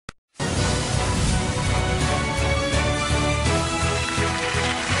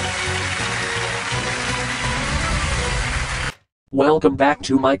Welcome back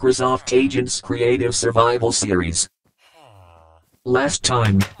to Microsoft Agents Creative Survival Series. Last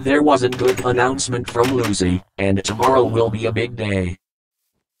time, there wasn't good announcement from Lucy, and tomorrow will be a big day.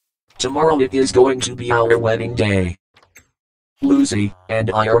 Tomorrow it is going to be our wedding day. Lucy and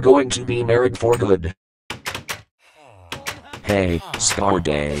I are going to be married for good. Hey, Scar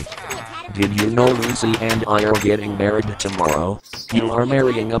Day. Did you know Lucy and I are getting married tomorrow? You are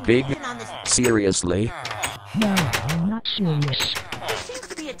marrying a pig? Seriously? No, I'm not serious.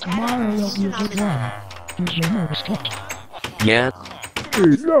 Tomorrow will be a good one. Here's your notice clip. Yeah?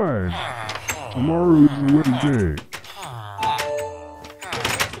 Hey guys, tomorrow is the wedding day.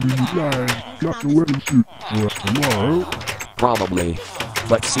 Do you guys got the wedding suit for us tomorrow? Probably.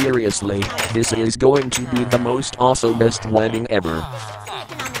 But seriously, this is going to be the most awesomest wedding ever.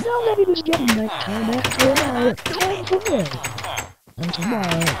 Now that it is getting nighttime after an hour, time for bed. And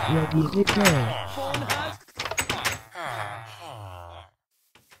tomorrow will be a big day.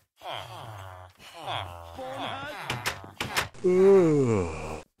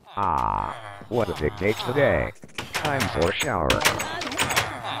 What a big day today. Time for a shower.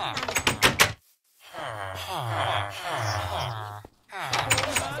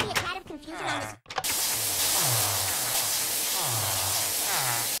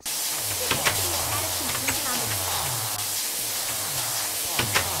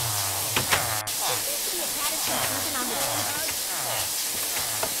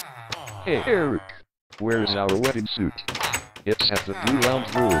 Hey Eric, where's our wedding suit? It's at the Blue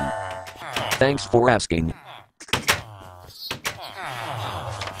Lounge room. Thanks for asking.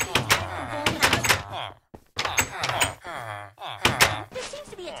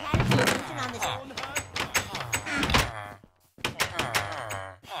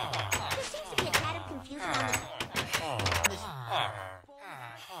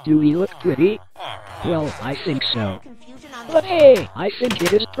 Do we look pretty? Well, I think so. But hey, I think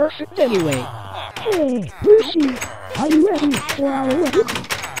it is perfect anyway. Hey, Lucy, are you ready for our wedding?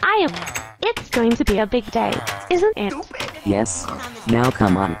 I am. It's going to be a big day, isn't it? Yes. Now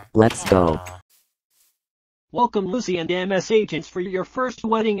come on, let's go. Welcome Lucy and MS Agents for your first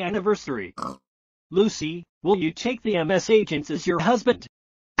wedding anniversary. Lucy, will you take the MS Agents as your husband?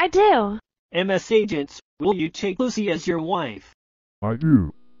 I do. MS Agents, will you take Lucy as your wife? I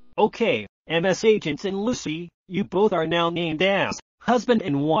do. Okay, MS Agents and Lucy, you both are now named as husband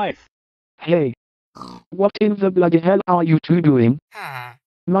and wife. Hey. What in the bloody hell are you two doing?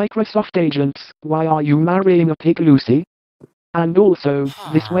 Microsoft agents, why are you marrying a pig, Lucy? And also,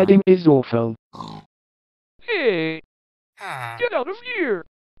 this wedding is awful. Hey! Get out of here!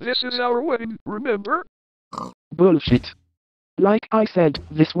 This is our wedding, remember? Bullshit. Like I said,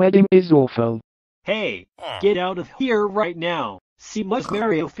 this wedding is awful. Hey, get out of here right now. See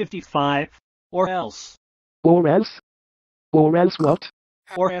Mario 55, or else. Or else? Or else what?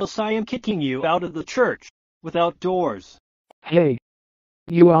 Or else I am kicking you out of the church, without doors. Hey.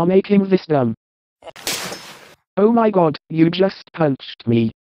 You are making this dumb. Oh my god, you just punched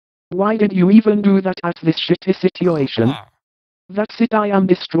me. Why did you even do that at this shitty situation? That's it, I am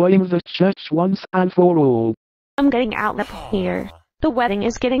destroying the church once and for all. I'm getting out of here. The wedding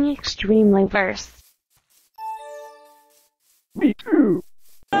is getting extremely worse. Me too!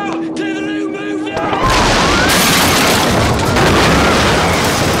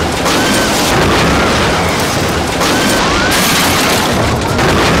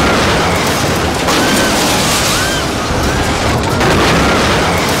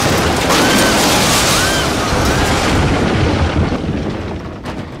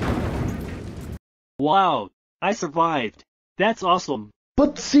 Wow, I survived. That's awesome.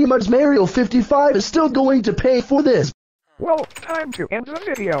 But Mario 55 is still going to pay for this. Well, time to end the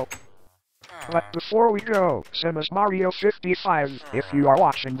video. But before we go, Mario 55, if you are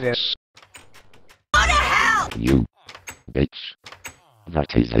watching this. You bitch.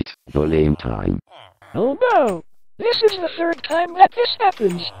 That is it, bullying time. Oh no! This is the third time that this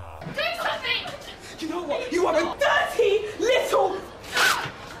happens. You know what? You are a dirty little